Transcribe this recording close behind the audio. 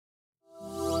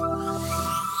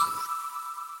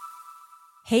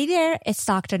Hey there, it's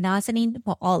Dr. Nazanin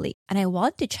Moali, and I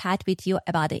want to chat with you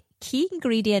about a key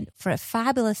ingredient for a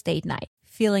fabulous date night,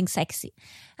 feeling sexy.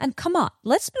 And come on,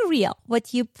 let's be real.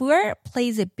 What you wear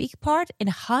plays a big part in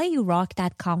how you rock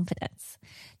that confidence.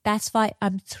 That's why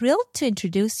I'm thrilled to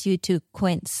introduce you to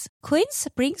Quince. Quince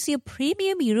brings you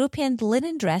premium European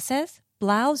linen dresses,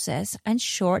 blouses, and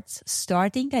shorts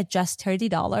starting at just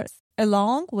 $30,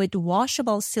 along with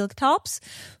washable silk tops,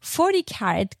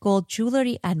 40-karat gold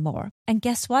jewelry, and more. And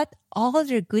guess what? All of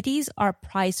their goodies are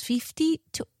priced 50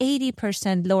 to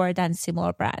 80% lower than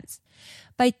similar brands.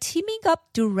 By teaming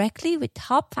up directly with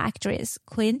top factories,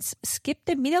 Quince skipped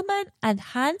the middleman and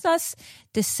hands us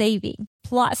the saving.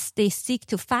 Plus, they stick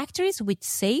to factories with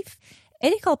safe,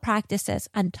 ethical practices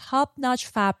and top-notch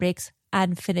fabrics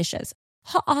and finishes.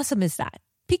 How awesome is that?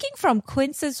 Picking from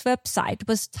Quince's website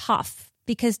was tough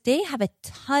because they have a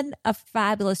ton of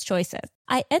fabulous choices.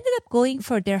 I ended up going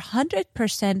for their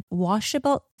 100%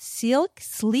 washable silk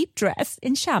sleep dress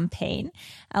in champagne.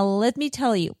 And let me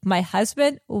tell you, my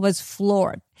husband was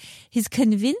floored. He's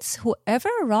convinced whoever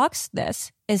rocks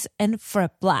this is in for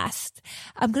a blast.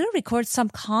 I'm going to record some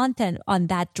content on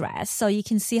that dress so you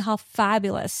can see how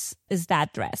fabulous is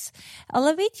that dress.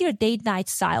 Elevate your date night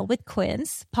style with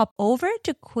Quince. Pop over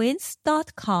to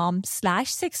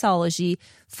quince.com/sexology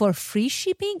for free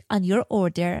shipping on your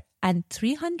order and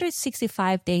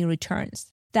 365-day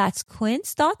returns. That's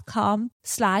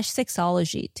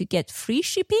quince.com/sexology to get free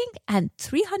shipping and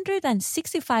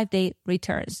 365-day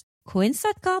returns.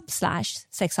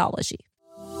 Quince.com/sexology.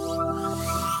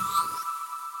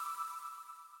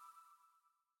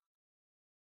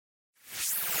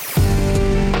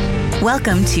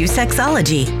 Welcome to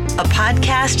Sexology, a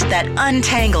podcast that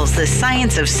untangles the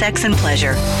science of sex and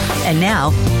pleasure. And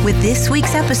now, with this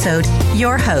week's episode,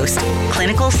 your host,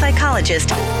 clinical psychologist,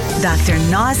 Dr.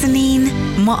 Nazanin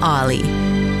Moali.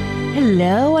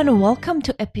 Hello and welcome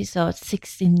to episode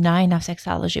 69 of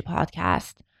Sexology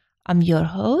Podcast. I'm your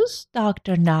host,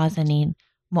 Dr. Nazanin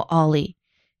Moali.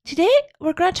 Today,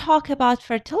 we're going to talk about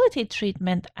fertility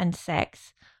treatment and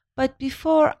sex. But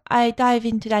before I dive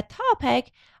into that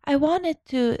topic, I wanted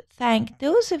to thank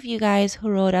those of you guys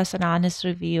who wrote us an honest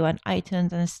review on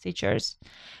iTunes and Stitchers.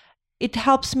 It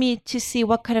helps me to see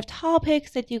what kind of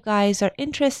topics that you guys are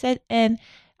interested in.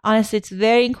 Honestly, it's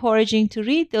very encouraging to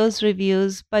read those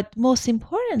reviews, but most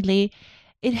importantly,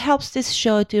 it helps this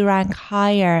show to rank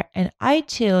higher in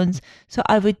iTunes so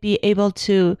I would be able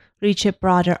to reach a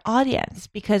broader audience.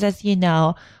 Because as you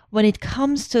know, when it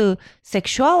comes to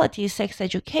sexuality, sex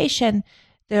education,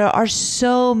 there are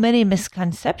so many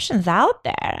misconceptions out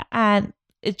there and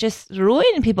it just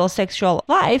ruins people's sexual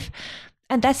life.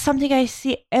 And that's something I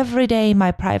see every day in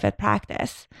my private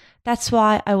practice. That's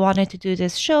why I wanted to do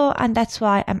this show. And that's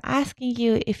why I'm asking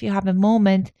you, if you have a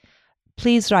moment,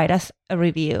 please write us a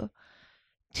review.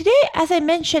 Today, as I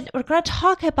mentioned, we're going to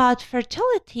talk about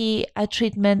fertility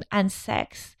treatment and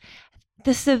sex.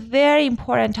 This is a very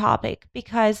important topic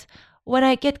because when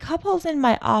I get couples in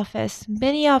my office,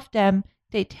 many of them,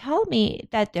 they tell me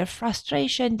that their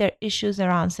frustration, their issues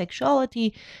around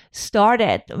sexuality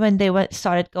started when they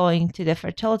started going to the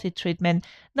fertility treatment.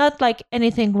 Not like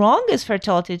anything wrong is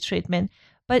fertility treatment,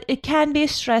 but it can be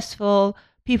stressful.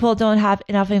 People don't have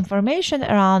enough information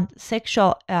around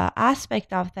sexual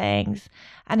aspect of things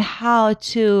and how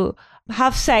to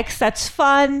have sex that's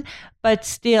fun, but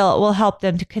still will help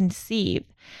them to conceive.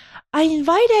 I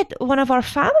invited one of our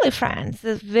family friends,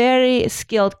 this very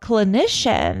skilled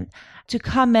clinician, to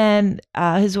come in.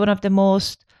 He's one of the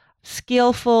most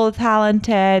skillful,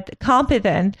 talented,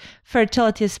 competent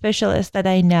fertility specialists that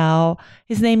I know.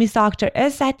 His name is Dr.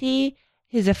 Ezzati.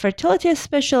 He's a fertility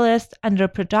specialist and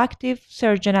reproductive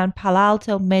surgeon at Palo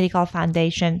Alto Medical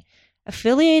Foundation,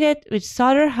 affiliated with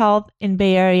Sutter Health in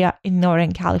Bay Area in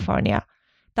Northern California.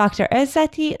 Dr.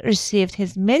 Ezzati received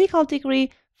his medical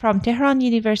degree from Tehran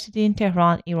University in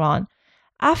Tehran, Iran.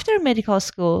 After medical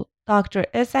school, Dr.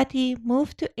 Ezzati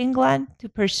moved to England to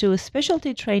pursue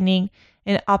specialty training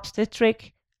in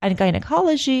obstetric and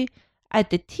gynecology at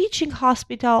the Teaching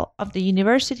Hospital of the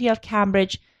University of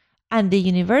Cambridge and the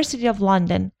University of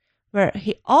London, where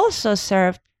he also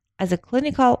served as a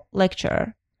clinical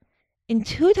lecturer. In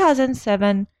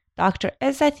 2007, Dr.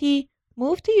 Ezzati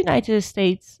moved to the United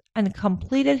States and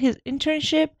completed his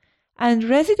internship and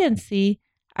residency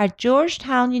at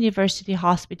Georgetown University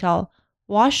Hospital,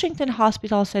 Washington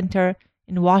Hospital Center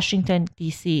in Washington,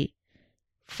 D.C.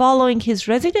 Following his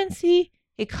residency,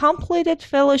 he completed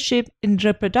fellowship in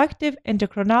reproductive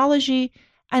endocrinology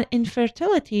and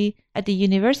infertility at the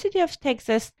University of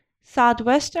Texas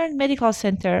Southwestern Medical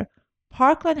Center,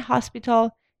 Parkland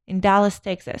Hospital in Dallas,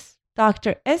 Texas.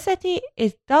 Dr. Ezzati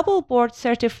is double board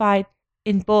certified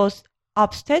in both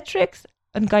obstetrics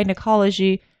and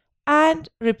gynecology and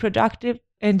reproductive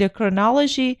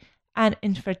endocrinology and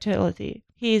infertility.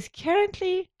 He is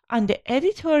currently on the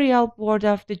editorial board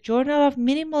of the Journal of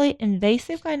Minimally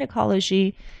Invasive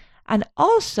Gynecology and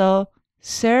also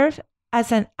served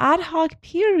as an ad hoc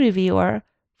peer reviewer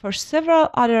for several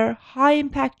other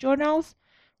high-impact journals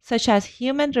such as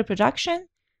Human Reproduction,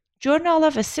 Journal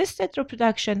of Assisted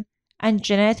Reproduction, and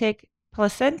Genetic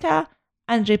Placenta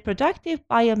and Reproductive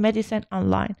Biomedicine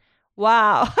Online.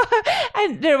 Wow.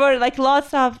 And there were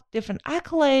lots of different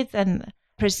accolades and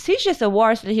prestigious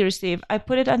awards that he received. I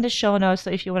put it on the show notes,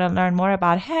 so if you want to learn more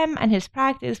about him and his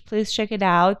practice, please check it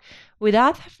out.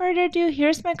 Without further ado,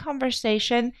 here's my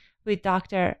conversation with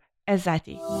Dr.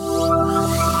 Ezzati.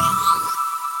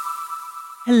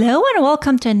 Hello and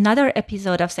welcome to another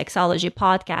episode of Sexology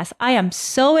Podcast. I am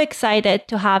so excited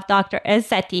to have Dr.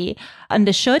 Ezzati on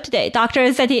the show today. Dr.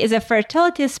 Ezzati is a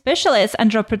fertility specialist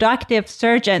and reproductive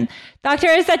surgeon. Dr.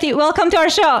 Ezzati, welcome to our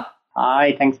show.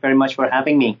 Hi, thanks very much for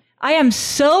having me. I am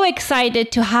so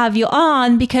excited to have you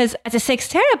on because as a sex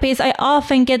therapist, I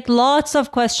often get lots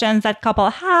of questions that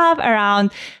couples have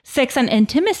around sex and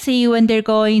intimacy when they're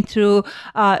going through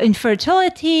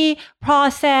infertility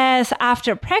process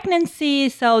after pregnancy.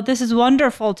 So this is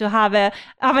wonderful to have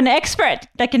an expert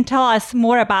that can tell us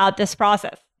more about this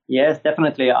process. Yes,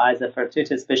 definitely. As a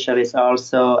fertility specialist, I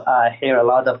also hear a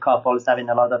lot of couples having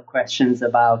a lot of questions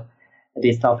about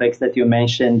these topics that you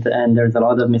mentioned, and there's a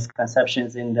lot of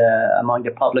misconceptions among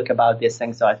the public about these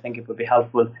things. So I think it would be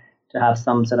helpful to have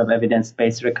some sort of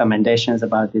evidence-based recommendations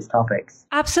about these topics.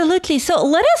 Absolutely. So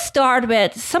let us start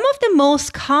with some of the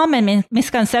most common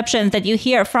misconceptions that you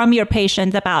hear from your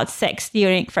patients about sex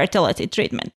during fertility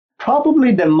treatment.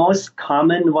 Probably the most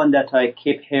common one that I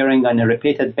keep hearing on a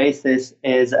repeated basis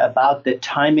is about the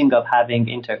timing of having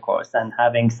intercourse and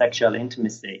having sexual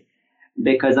intimacy.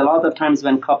 Because a lot of times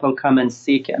when couples come and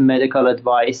seek medical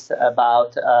advice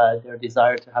about their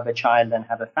desire to have a child and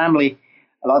have a family,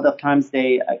 a lot of times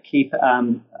they keep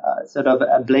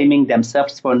blaming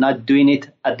themselves for not doing it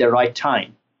at the right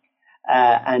time.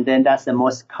 And then that's the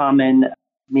most common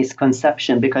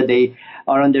misconception, because they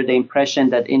are under the impression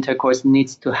that intercourse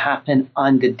needs to happen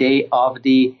on the day of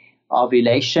the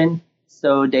ovulation.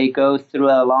 So they go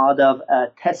through a lot of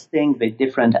testing with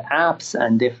different apps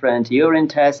and different urine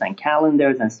tests and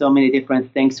calendars and so many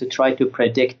different things to try to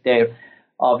predict their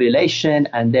ovulation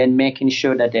and then making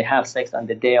sure that they have sex on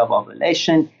the day of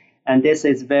ovulation. And this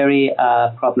is very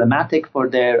problematic for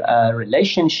their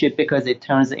relationship because it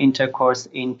turns intercourse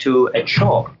into a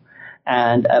chore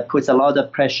and puts a lot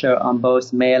of pressure on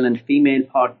both male and female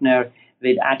partner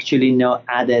with actually no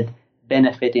added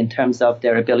benefit in terms of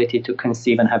their ability to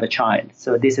conceive and have a child.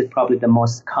 So this is probably the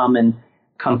most common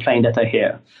complaint that I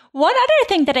hear. One other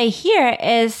thing that I hear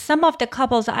is some of the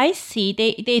couples I see,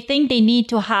 they think they need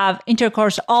to have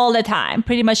intercourse all the time,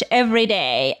 pretty much every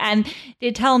day. And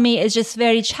they tell me it's just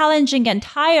very challenging and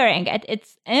tiring and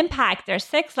it's impact their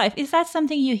sex life. Is that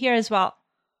something you hear as well?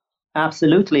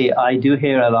 Absolutely. I do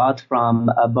hear a lot from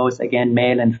both, again,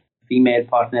 male and female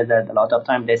partners that a lot of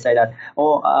time they say that,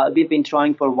 we've been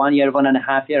trying for 1 year,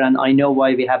 1.5 years, and I know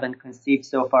why we haven't conceived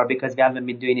so far because we haven't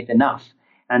been doing it enough.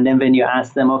 And then when you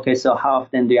ask them, okay, so how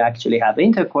often do you actually have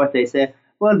intercourse? They say,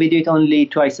 well, we do it only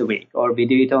twice a week, or we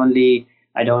do it only,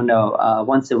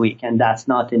 once a week, and that's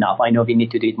not enough. I know we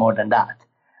need to do it more than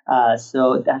that.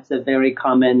 So that's a very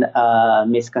common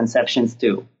misconceptions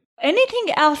too.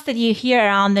 Anything else that you hear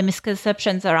around the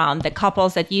misconceptions around the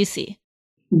couples that you see?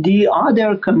 The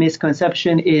other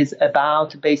misconception is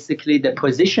about basically the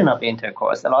position of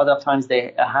intercourse. A lot of times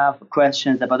they have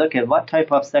questions about, okay, what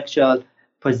type of sexual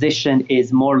position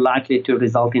is more likely to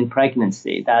result in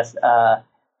pregnancy? That's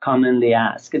commonly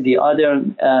asked. The other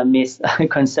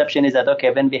misconception is that,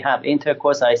 okay, when we have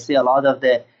intercourse, I see a lot of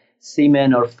the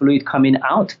semen or fluid coming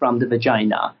out from the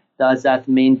vagina. Does that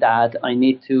mean that I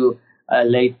need to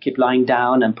keep lying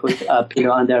down and put a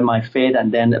pillow under my feet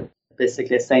and then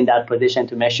basically stay in that position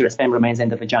to make sure sperm remains in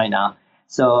the vagina?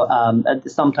 So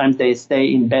sometimes they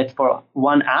stay in bed for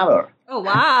 1 hour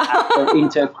after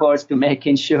intercourse to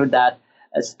making sure that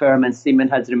sperm and semen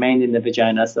has remained in the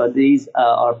vagina. So these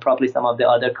are probably some of the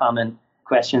other common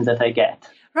questions that I get.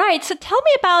 Right. So tell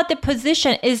me about the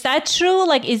position. Is that true?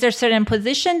 Like, is there a certain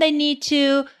position they need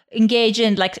to engage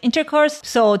in, like intercourse?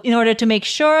 So in order to make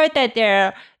sure that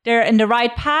they're in the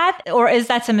right path, or is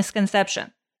that a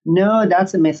misconception? No,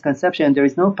 that's a misconception. There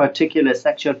is no particular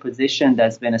sexual position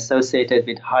that's been associated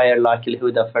with higher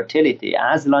likelihood of fertility.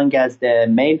 As long as the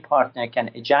male partner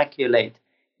can ejaculate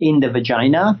in the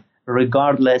vagina,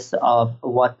 regardless of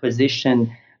what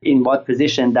position in what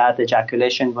position that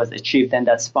ejaculation was achieved, then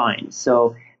that's fine.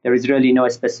 So there is really no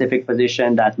specific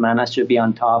position that man has to be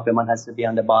on top, woman has to be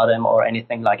on the bottom, or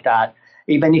anything like that.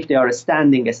 Even if they are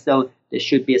standing, still there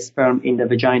should be a sperm in the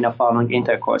vagina following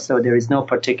intercourse. So there is no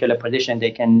particular position. They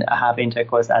can have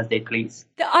intercourse as they please.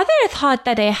 The other thought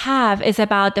that I have is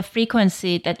about the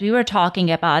frequency that we were talking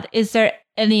about. Is there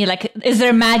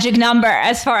a magic number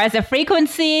as far as a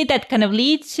frequency that kind of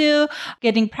leads to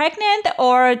getting pregnant,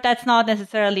 or that's not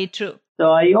necessarily true?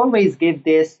 So I always give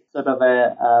this sort of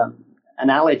a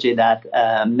analogy that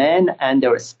men and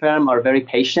their sperm are very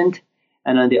patient.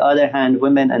 And on the other hand,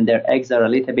 women and their eggs are a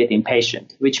little bit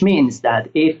impatient, which means that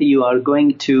if you are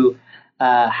going to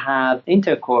have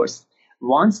intercourse,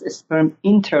 once a sperm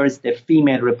enters the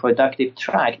female reproductive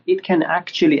tract, it can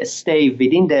actually stay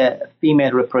within the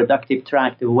female reproductive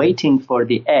tract waiting for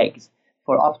the eggs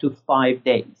for up to 5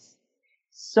 days.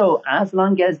 So as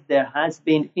long as there has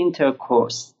been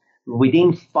intercourse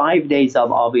within 5 days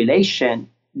of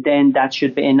ovulation, then that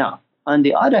should be enough. On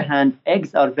the other hand,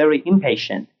 eggs are very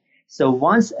impatient. So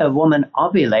once a woman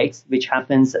ovulates, which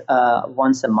happens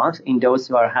once a month in those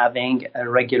who are having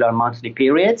regular monthly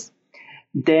periods,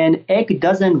 then egg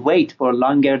doesn't wait for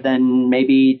longer than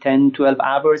maybe 10, 12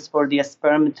 hours for the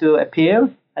sperm to appear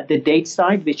at the date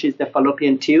site, which is the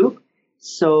fallopian tube.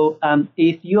 So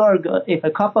if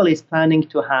a couple is planning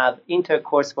to have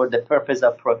intercourse for the purpose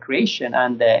of procreation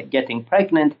and getting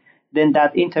pregnant, then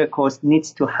that intercourse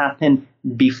needs to happen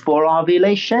before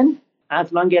ovulation.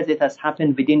 As long as it has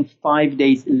happened within 5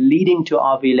 days leading to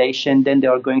ovulation, then they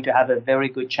are going to have a very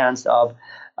good chance of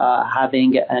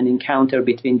having an encounter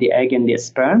between the egg and the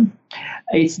sperm.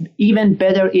 It's even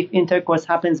better if intercourse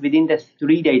happens within the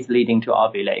 3 days leading to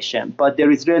ovulation, but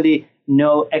there is really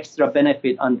no extra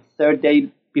benefit on third day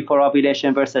before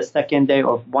ovulation versus second day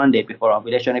or 1 day before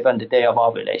ovulation, even the day of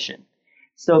ovulation.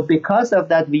 So because of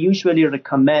that, we usually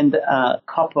recommend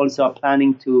couples who are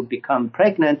planning to become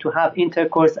pregnant to have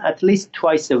intercourse at least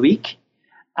twice a week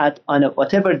on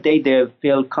whatever day they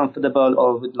feel comfortable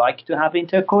or would like to have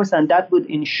intercourse. And that would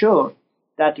ensure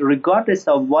that regardless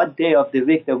of what day of the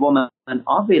week the woman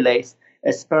ovulates,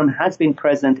 a sperm has been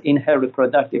present in her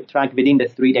reproductive tract within the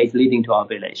 3 days leading to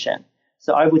ovulation.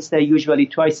 So I would say usually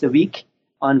twice a week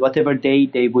on whatever day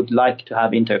they would like to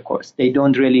have intercourse. They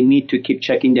don't really need to keep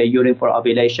checking their urine for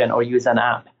ovulation or use an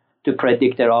app to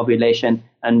predict their ovulation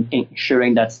and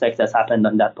ensuring that sex has happened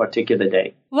on that particular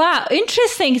day. Wow,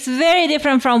 interesting. It's very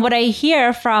different from what I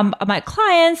hear from my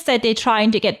clients that they're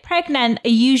trying to get pregnant. I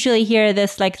usually hear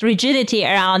this like rigidity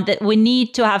around that we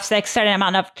need to have sex certain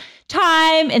amount of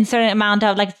time in certain amount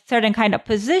of like certain kind of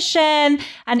position.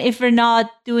 And if we're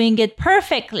not doing it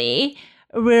perfectly,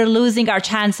 we're losing our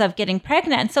chance of getting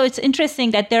pregnant. So it's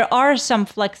interesting that there are some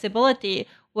flexibility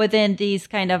within these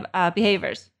kind of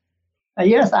behaviors.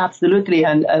 Yes, absolutely.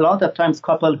 And a lot of times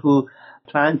couples who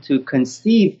plan to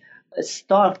conceive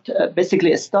stop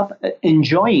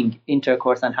enjoying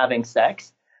intercourse and having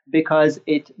sex because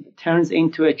it turns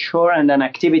into a chore and an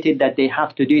activity that they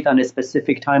have to do it on a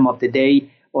specific time of the day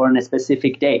or on a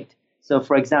specific date. So,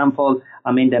 for example,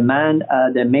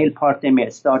 the male partner may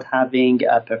start having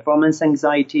performance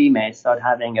anxiety, may start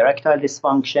having erectile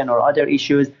dysfunction or other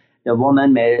issues. The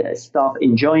woman may stop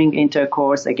enjoying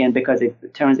intercourse, again, because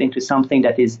it turns into something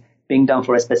that is being done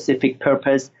for a specific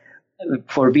purpose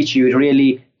for which you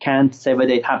really can't say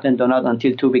whether it happened or not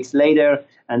until 2 weeks later.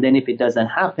 And then if it doesn't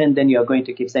happen, then you're going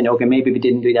to keep saying, okay, maybe we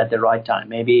didn't do it at the right time.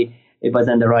 Maybe it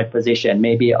wasn't the right position.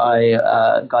 Maybe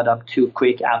I got up too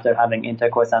quick after having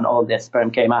intercourse and all the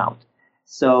sperm came out.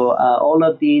 So all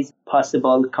of these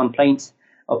possible complaints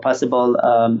or possible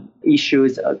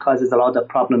issues causes a lot of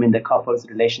problem in the couple's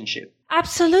relationship.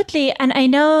 Absolutely. And I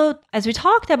know, as we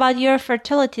talked about, you're a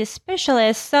fertility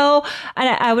specialist. So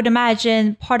I would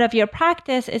imagine part of your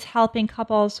practice is helping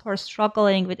couples who are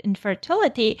struggling with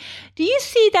infertility. Do you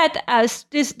see that as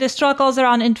the struggles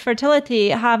around infertility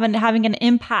having an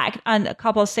impact on a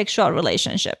couple's sexual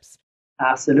relationships?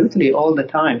 Absolutely, all the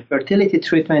time. Fertility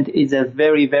treatment is a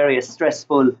very, very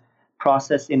stressful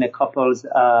process in a couple's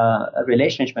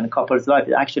relationship and a couple's life.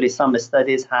 Actually, some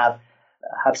studies have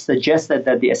suggested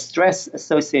that the stress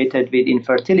associated with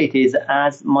infertility is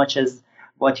as much as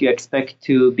what you expect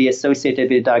to be associated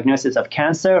with the diagnosis of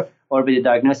cancer or with the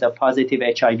diagnosis of positive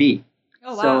HIV.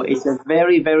 Oh, wow. So it's a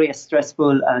very, very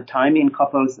stressful time in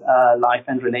couples' life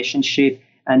and relationship,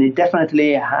 and it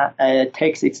definitely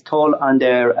takes its toll on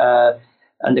the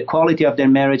quality of their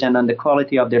marriage and on the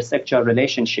quality of their sexual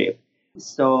relationship.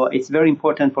 So it's very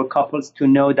important for couples to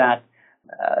know that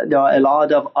there are a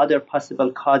lot of other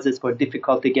possible causes for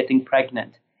difficulty getting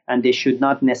pregnant, and they should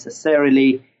not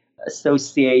necessarily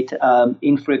associate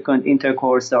infrequent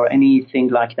intercourse or anything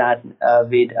like that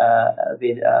with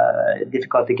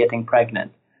difficulty getting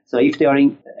pregnant. So if they are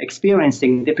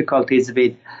experiencing difficulties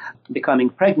with becoming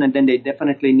pregnant, then they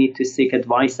definitely need to seek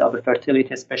advice of a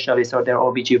fertility specialist or their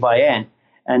OBGYN,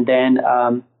 and then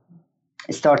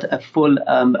start a full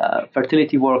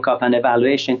fertility workup and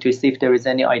evaluation to see if there is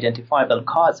any identifiable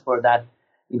cause for that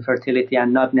infertility,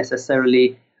 and not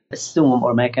necessarily assume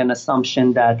or make an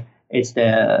assumption that it's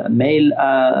the male,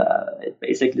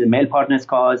 basically the male partner's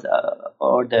cause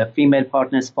or the female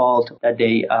partner's fault, that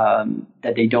they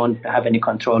don't have any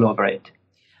control over it.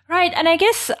 Right. And I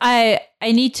guess I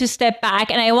need to step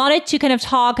back, and I wanted to kind of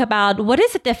talk about what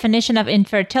is the definition of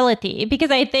infertility,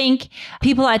 because I think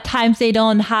people at times, they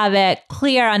don't have a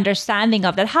clear understanding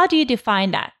of that. How do you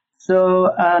define that?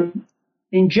 So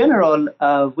in general,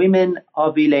 women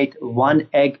ovulate one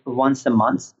egg once a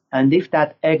month. And if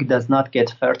that egg does not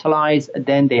get fertilized,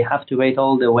 then they have to wait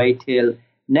all the way till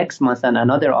next month and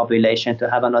another ovulation to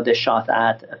have another shot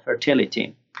at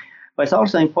fertility. But it's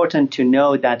also important to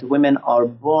know that women are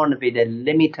born with a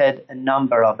limited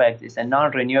number of eggs. It's a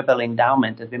non-renewable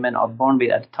endowment that women are born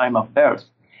with at the time of birth.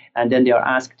 And then they are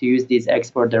asked to use these eggs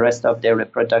for the rest of their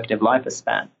reproductive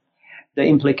lifespan. The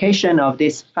implication of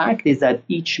this fact is that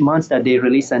each month that they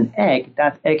release an egg,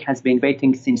 that egg has been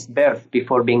waiting since birth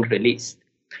before being released.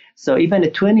 So even a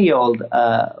 20-year-old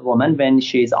woman, when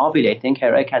she's ovulating,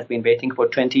 her egg has been waiting for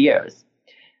 20 years.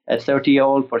 A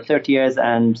 30-year-old for 30 years,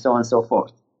 and so on and so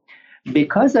forth.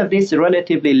 Because of this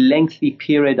relatively lengthy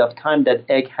period of time that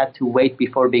egg had to wait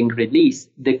before being released,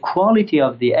 the quality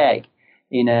of the egg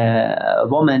in a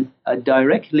woman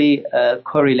directly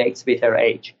correlates with her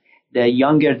age. The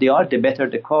younger they are, the better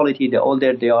the quality. The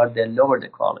older they are, the lower the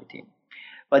quality.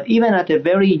 But even at a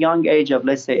very young age of,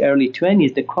 let's say, early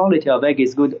 20s, the quality of egg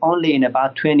is good only in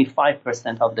about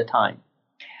 25% of the time,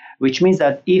 which means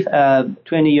that if a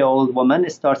 20-year-old woman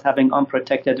starts having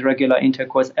unprotected regular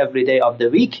intercourse every day of the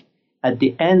week, at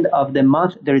the end of the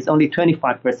month, there is only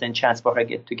 25% chance for her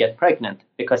to get pregnant,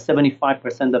 because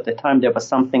 75% of the time there was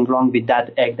something wrong with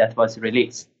that egg that was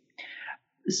released.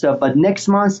 So, but next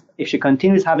month, if she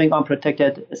continues having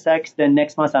unprotected sex, then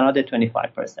next month another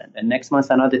 25%, and next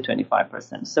month another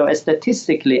 25%. So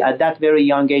statistically, at that very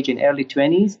young age in early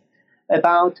 20s,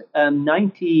 about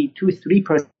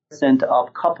 93%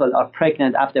 of couples are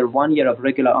pregnant after 1 year of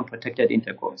regular unprotected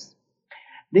intercourse.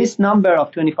 This number of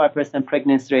 25%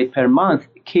 pregnancy rate per month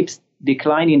keeps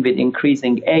declining with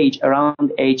increasing age.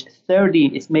 Around age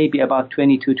 30, it's maybe about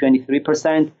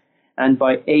 22-23%. And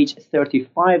by age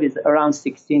 35 is around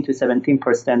 16 to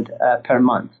 17% per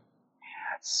month.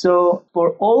 So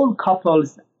for all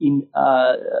couples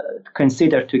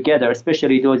considered together,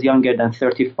 especially those younger than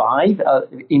 35,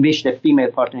 in which the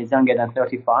female partner is younger than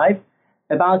 35,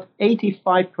 about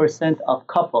 85% of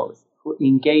couples who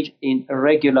engage in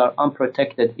regular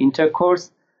unprotected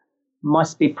intercourse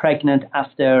must be pregnant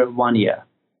after 1 year.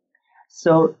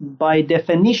 So by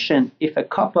definition, if a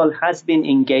couple has been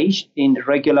engaged in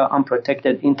regular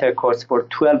unprotected intercourse for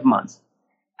 12 months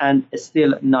and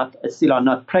still are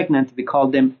not pregnant, we call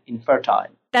them infertile.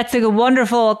 That's a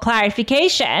wonderful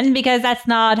clarification, because that's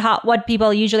not what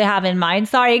people usually have in mind.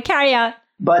 Sorry, carry on.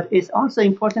 But it's also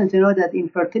important to know that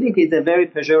infertility is a very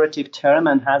pejorative term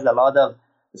and has a lot of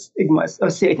stigma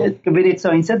associated with it. So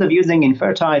instead of using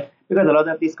infertile, because a lot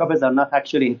of these couples are not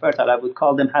actually infertile, I would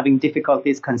call them having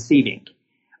difficulties conceiving,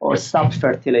 or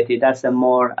subfertility. That's a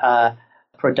more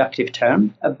productive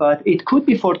term. But it could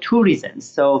be for two reasons.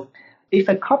 So if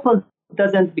a couple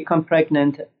doesn't become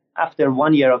pregnant after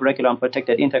 1 year of regular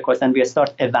unprotected intercourse, and we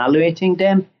start evaluating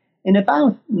them, in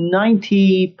about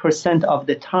 90% of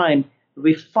the time,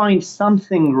 we find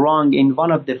something wrong in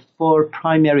one of the four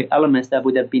primary elements that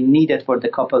would have been needed for the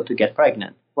couple to get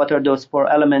pregnant. What are those four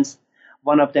elements?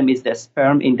 One of them is the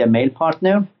sperm in the male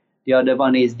partner. The other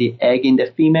one is the egg in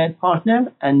the female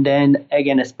partner. And then egg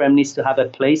and sperm needs to have a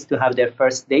place to have their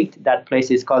first date. That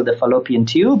place is called the fallopian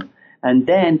tube. And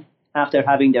then after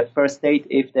having their first date,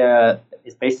 if there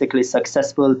is basically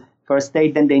successful first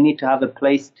date, then they need to have a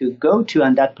place to go to.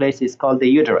 And that place is called the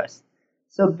uterus.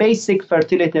 So basic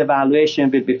fertility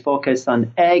evaluation will be focused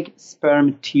on egg,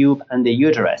 sperm, tube, and the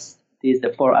uterus. These are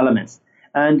the four elements.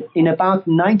 And in about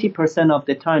 90% of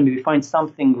the time, we find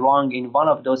something wrong in one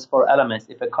of those four elements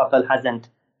if a couple hasn't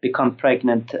become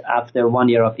pregnant after 1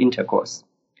 year of intercourse,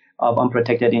 of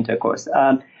unprotected intercourse.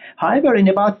 However, in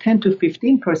about 10 to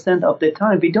 15% of the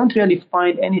time, we don't really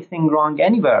find anything wrong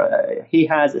anywhere. He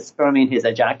has a sperm in his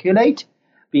ejaculate.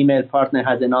 Female partner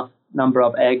has enough number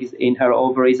of eggs in her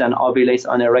ovaries and ovulates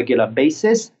on a regular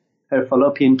basis. Her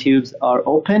fallopian tubes are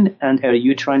open and her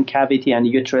uterine cavity and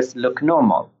uterus look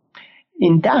normal.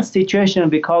 In that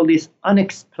situation, we call this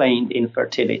unexplained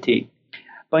infertility.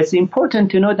 But it's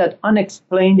important to know that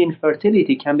unexplained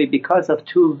infertility can be because of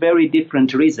two very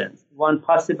different reasons. One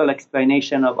possible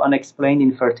explanation of unexplained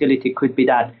infertility could be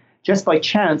that just by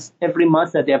chance, every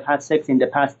month that they have had sex in the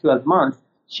past 12 months,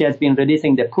 she has been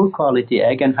releasing the poor quality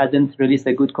egg and hasn't released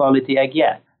a good quality egg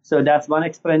yet. So that's one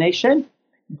explanation.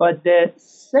 But the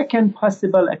second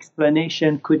possible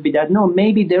explanation could be that, no,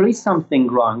 maybe there is something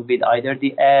wrong with either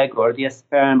the egg or the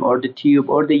sperm or the tube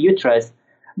or the uterus,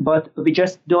 but we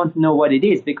just don't know what it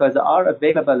is because our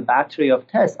available battery of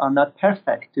tests are not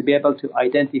perfect to be able to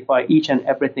identify each and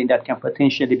everything that can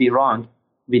potentially be wrong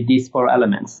with these four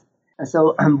elements. And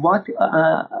so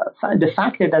the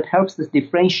factor that helps us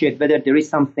differentiate whether there is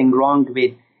something wrong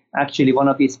with actually one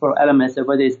of these four elements or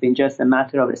whether it's been just a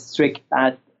matter of a strict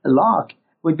bad luck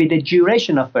would be the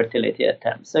duration of fertility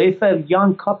attempts. So if a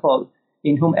young couple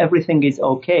in whom everything is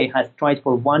okay has tried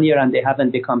for 1 year and they haven't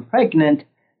become pregnant,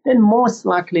 then most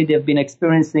likely they've been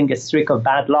experiencing a streak of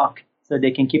bad luck. So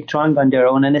they can keep trying on their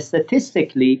own. And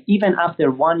statistically, even after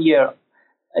 1 year,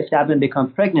 if they haven't become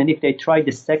pregnant, if they try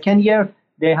the second year,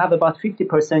 they have about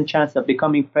 50% chance of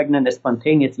becoming pregnant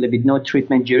spontaneously with no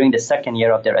treatment during the second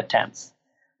year of their attempts.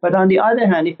 But on the other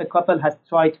hand, if a couple has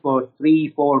tried for 3,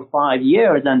 4, 5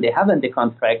 years and they haven't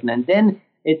become pregnant, then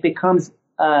it becomes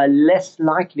less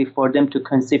likely for them to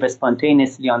conceive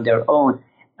spontaneously on their own,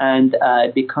 and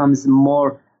it becomes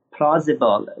more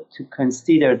plausible to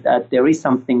consider that there is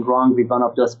something wrong with one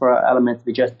of those four elements.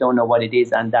 We just don't know what it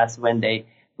is, and that's when they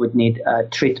would need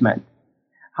treatment.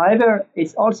 However,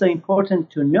 it's also important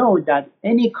to know that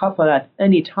any couple at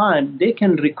any time, they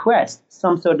can request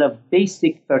some sort of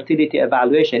basic fertility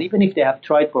evaluation. Even if they have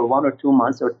tried for 1 or 2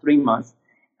 months or 3 months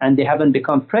and they haven't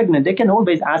become pregnant, they can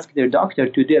always ask their doctor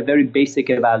to do a very basic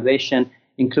evaluation,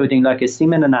 including like a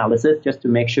semen analysis, just to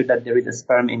make sure that there is a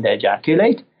sperm in the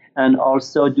ejaculate, and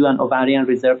also do an ovarian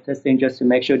reserve testing just to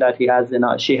make sure that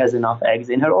she has enough eggs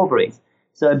in her ovaries.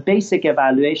 So a basic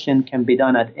evaluation can be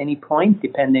done at any point,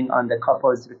 depending on the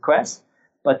couple's request.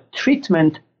 But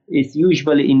treatment is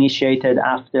usually initiated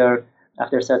after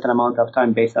a certain amount of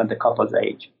time based on the couple's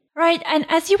age. Right. And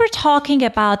as you were talking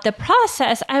about the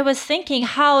process, I was thinking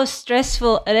how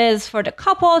stressful it is for the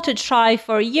couple to try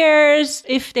for years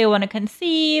if they want to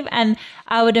conceive. And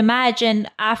I would imagine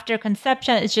after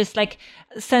conception, it's just like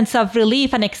a sense of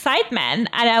relief and excitement.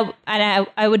 And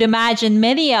I would imagine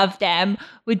many of them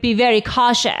would be very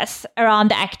cautious around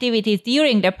the activities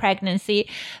during the pregnancy.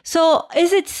 So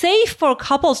is it safe for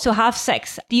couples to have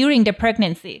sex during the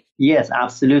pregnancy? Yes,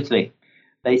 absolutely.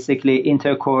 Basically,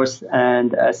 intercourse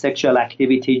and sexual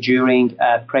activity during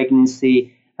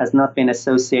pregnancy has not been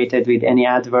associated with any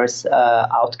adverse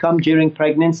outcome during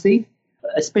pregnancy,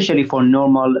 especially for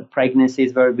normal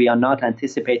pregnancies where we are not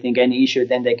anticipating any issue,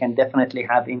 then they can definitely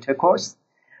have intercourse.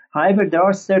 However, there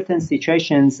are certain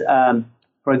situations,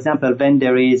 for example, when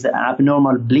there is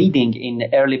abnormal bleeding in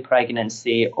early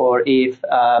pregnancy, or if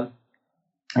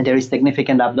there is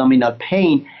significant abdominal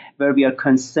pain, where we are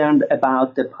concerned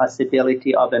about the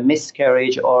possibility of a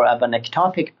miscarriage or of an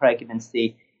ectopic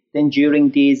pregnancy, then during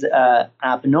these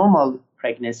abnormal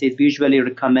pregnancies, we usually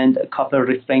recommend a couple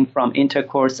refrain from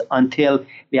intercourse until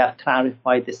we have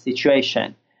clarified the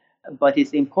situation. But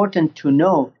it's important to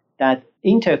know that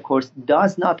intercourse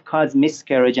does not cause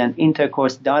miscarriage and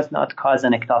intercourse does not cause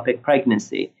an ectopic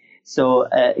pregnancy. So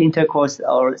intercourse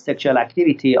or sexual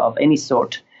activity of any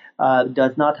sort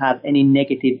does not have any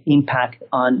negative impact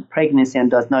on pregnancy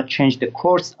and does not change the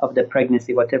course of the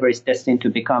pregnancy, whatever is destined to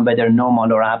become, whether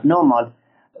normal or abnormal.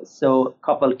 So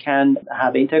couple can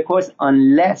have intercourse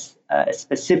unless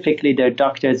specifically their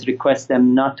doctors request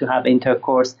them not to have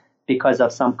intercourse because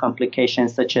of some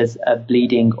complications such as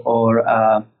bleeding or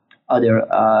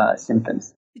other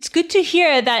symptoms. It's good to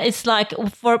hear that it's like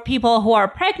for people who are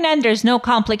pregnant, there's no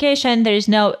complication, there's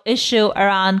no issue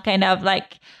around kind of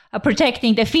like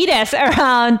protecting the fetus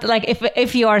around, like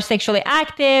if you are sexually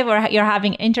active or you're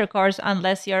having intercourse,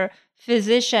 unless your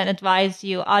physician advised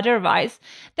you otherwise.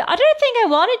 The other thing I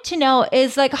wanted to know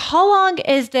is like, how long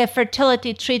is the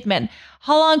fertility treatment?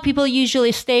 How long people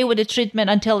usually stay with the treatment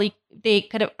until they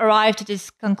kind of arrive to this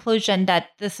conclusion that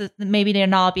this is maybe they're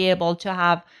not be able to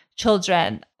have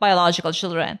children, biological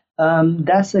children?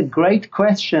 That's a great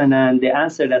question. And the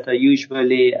answer that I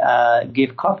usually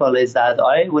give couple is that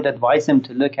I would advise them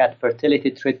to look at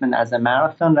fertility treatment as a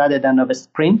marathon rather than of a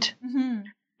sprint,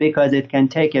 because it can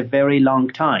take a very long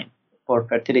time for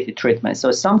fertility treatment.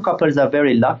 So some couples are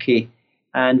very lucky,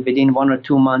 and within 1 or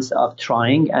 2 months of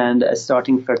trying and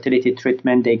starting fertility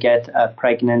treatment, they get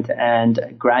pregnant and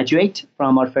graduate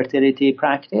from our fertility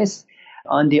practice.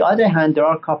 On the other hand, there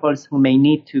are couples who may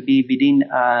need to be within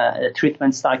a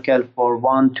treatment cycle for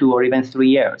 1, 2, or even 3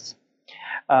 years.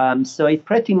 So it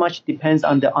pretty much depends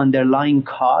on the underlying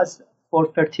cause for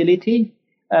fertility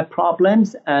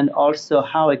problems and also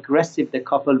how aggressive the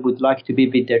couple would like to be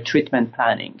with their treatment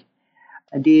planning.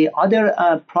 The other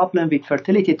problem with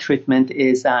fertility treatment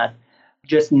is that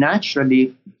just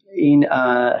naturally in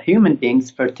human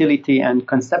beings, fertility and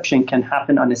conception can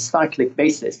happen on a cyclic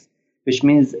basis, which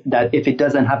means that if it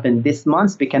doesn't happen this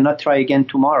month, we cannot try again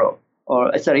tomorrow.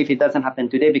 If it doesn't happen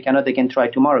today, we cannot again try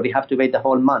tomorrow. We have to wait the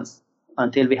whole month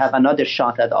until we have another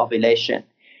shot at ovulation.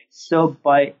 So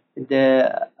by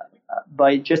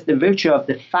just the virtue of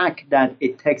the fact that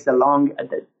it takes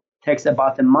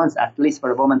about a month at least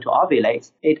for a woman to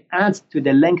ovulate, it adds to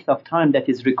the length of time that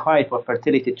is required for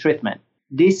fertility treatment.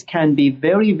 This can be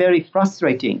very, very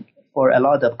frustrating for a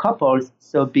lot of couples.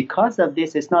 So because of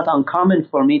this, it's not uncommon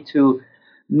for me to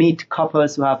meet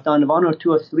couples who have done 1 or 2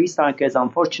 or 3 cycles.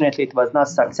 Unfortunately, it was not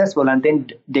successful, and then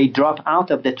they drop out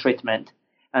of the treatment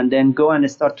and then go and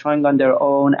start trying on their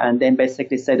own and then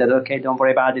basically say that, okay, don't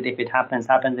worry about it. If it happens,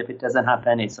 happens. If it doesn't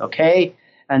happen, it's okay.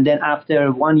 And then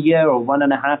after 1 year or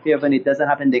 1.5 years, when it doesn't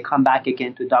happen, they come back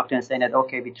again to doctor and say that,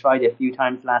 okay, we tried a few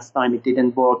times last time. It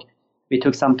didn't work. We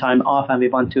took some time off and we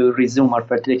want to resume our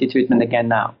fertility treatment again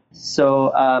now.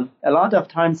 So a lot of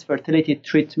times fertility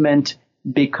treatment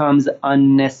becomes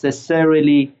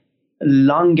unnecessarily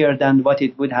longer than what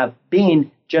it would have been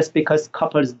just because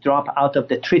couples drop out of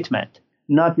the treatment,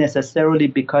 not necessarily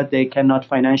because they cannot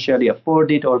financially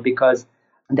afford it or because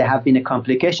there have been a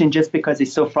complication, just because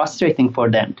it's so frustrating for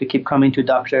them to keep coming to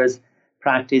doctors'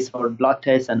 practice for blood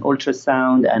tests and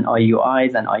ultrasound and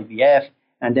IUIs and IVF.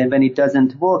 And then when it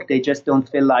doesn't work, they just don't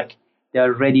feel like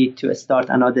they're ready to start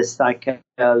another cycle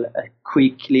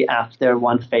quickly after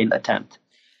one failed attempt.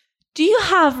 Do you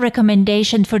have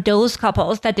recommendations for those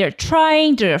couples that they're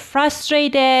trying, they're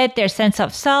frustrated, their sense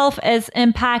of self is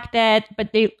impacted,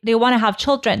 but they want to have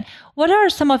children? What are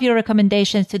some of your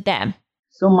recommendations to them?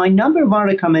 So my number one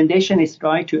recommendation is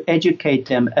try to educate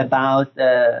them about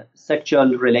the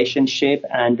sexual relationship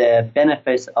and the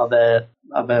benefits of a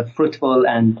fruitful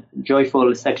and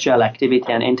joyful sexual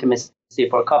activity and intimacy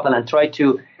for a couple, and try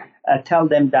to tell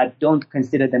them that don't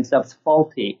consider themselves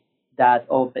faulty, that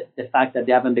the fact that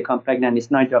they haven't become pregnant is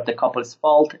neither of the couple's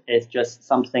fault. It's just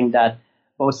something that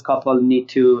both couples need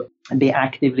to be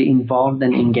actively involved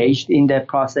and engaged in the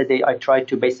process. I try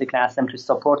to basically ask them to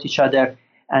support each other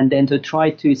and then to try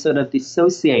to sort of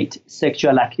dissociate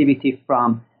sexual activity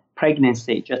from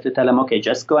pregnancy, just to tell them, okay,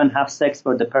 just go and have sex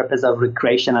for the purpose of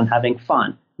recreation and having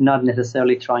fun, not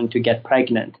necessarily trying to get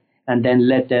pregnant, and then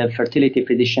let the fertility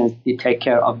physicians take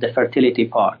care of the fertility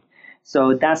part.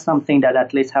 So that's something that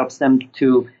at least helps them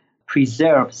to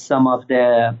preserve some of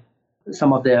the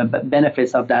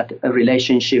benefits of that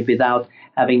relationship without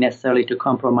having necessarily to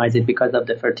compromise it because of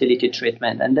the fertility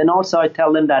treatment. And then also I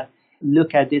tell them that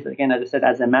look at this, again, as I said,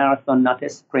 as a marathon, not a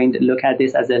sprint. Look at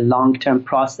this as a long-term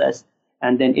process.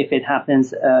 And then if it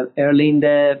happens early in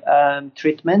the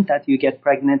treatment that you get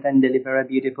pregnant and deliver a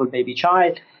beautiful baby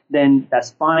child, then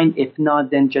that's fine. If not,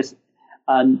 then just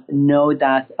know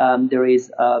that there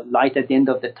is light at the end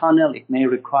of the tunnel. It may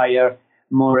require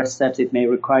more steps. It may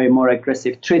require more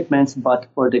aggressive treatments. But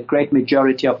for the great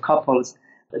majority of couples,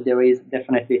 there is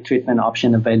definitely a treatment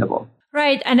option available.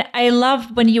 Right. And I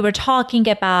loved when you were talking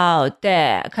about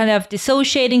the kind of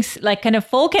dissociating, like kind of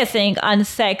focusing on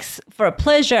sex for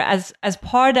pleasure as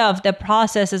part of the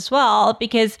process as well,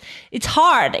 because it's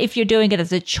hard if you're doing it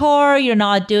as a chore. You're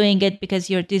not doing it because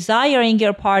you're desiring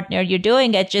your partner. You're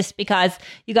doing it just because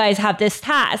you guys have this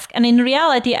task. And in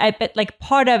reality, I bet like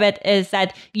part of it is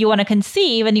that you want to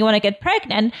conceive and you want to get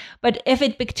pregnant. But if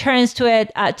it turns to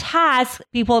a task,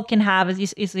 people can have,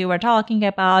 as you were talking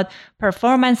about,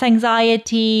 performance anxiety.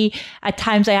 At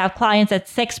times I have clients that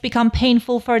sex become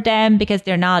painful for them because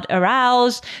they're not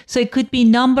aroused. So it could be a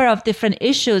number of different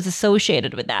issues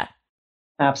associated with that.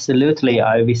 Absolutely.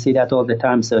 We see that all the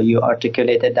time. So you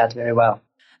articulated that very well.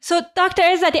 So Dr.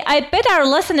 Ezzati, I bet our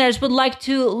listeners would like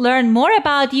to learn more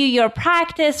about you, your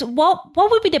practice. What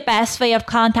would be the best way of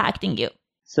contacting you?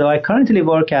 So I currently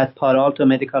work at Palo Alto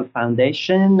Medical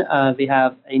Foundation. We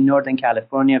have in Northern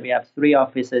California, we have 3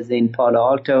 offices in Palo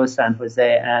Alto, San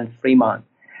Jose, and Fremont.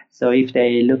 So if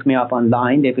they look me up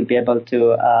online, they will be able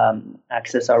to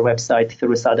access our website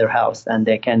through Sutter Health, and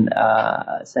they can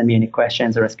send me any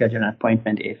questions or schedule an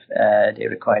appointment if they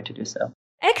require to do so.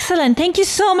 Excellent. Thank you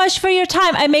so much for your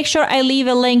time. I make sure I leave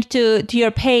a link to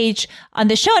your page on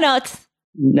the show notes.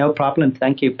 No problem.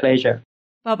 Thank you. Pleasure.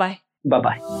 Bye-bye.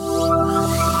 Bye-bye.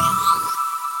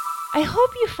 I hope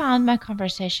you found my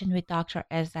conversation with Dr.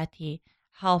 Ezzati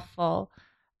helpful.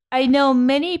 I know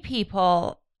many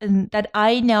people that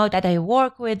I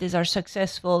work with, these are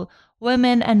successful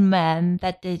women and men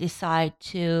that they decide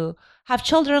to have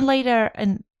children later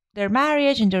in their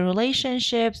marriage, in their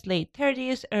relationships, late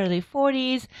 30s, early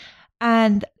 40s.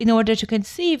 And in order to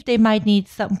conceive, they might need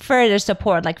some further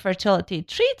support like fertility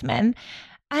treatment.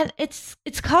 And it's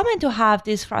common to have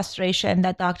this frustration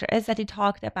that Dr. Ezzati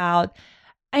talked about.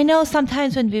 I know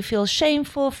sometimes when we feel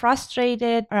shameful,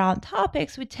 frustrated around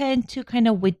topics, we tend to kind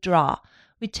of withdraw.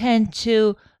 We tend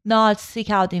to not seek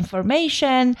out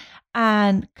information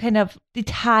and kind of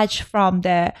detach from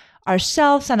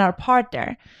ourselves and our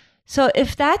partner. So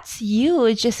if that's you,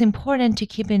 it's just important to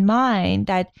keep in mind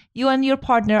that you and your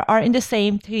partner are in the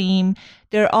same team.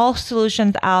 There are all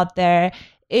solutions out there.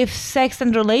 If sex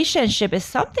and relationship is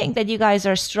something that you guys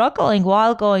are struggling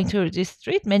while going through this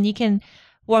treatment, you can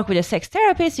work with a sex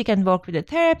therapist, you can work with a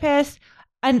therapist.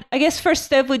 And I guess first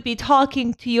step would be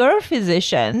talking to your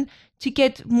physician to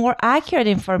get more accurate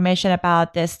information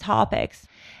about these topics.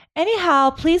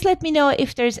 Anyhow, please let me know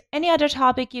if there's any other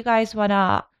topic you guys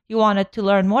wanted to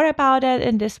learn more about it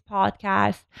in this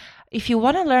podcast. If you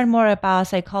want to learn more about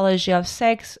psychology of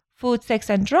sex, food, sex,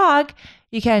 and drug,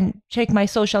 you can check my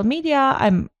social media.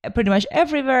 I'm pretty much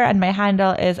everywhere, and my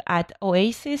handle is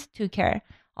 @Oasis2Care.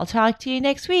 I'll talk to you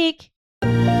next week.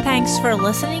 Thanks for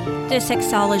listening to the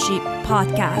Sexology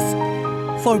Podcast.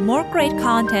 For more great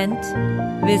content,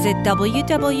 visit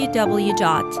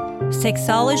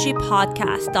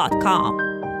www.sexologypodcast.com.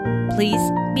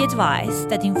 Please be advised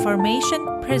that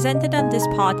information presented on this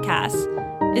podcast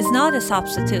is not a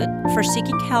substitute for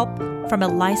seeking help from a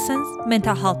licensed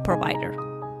mental health provider.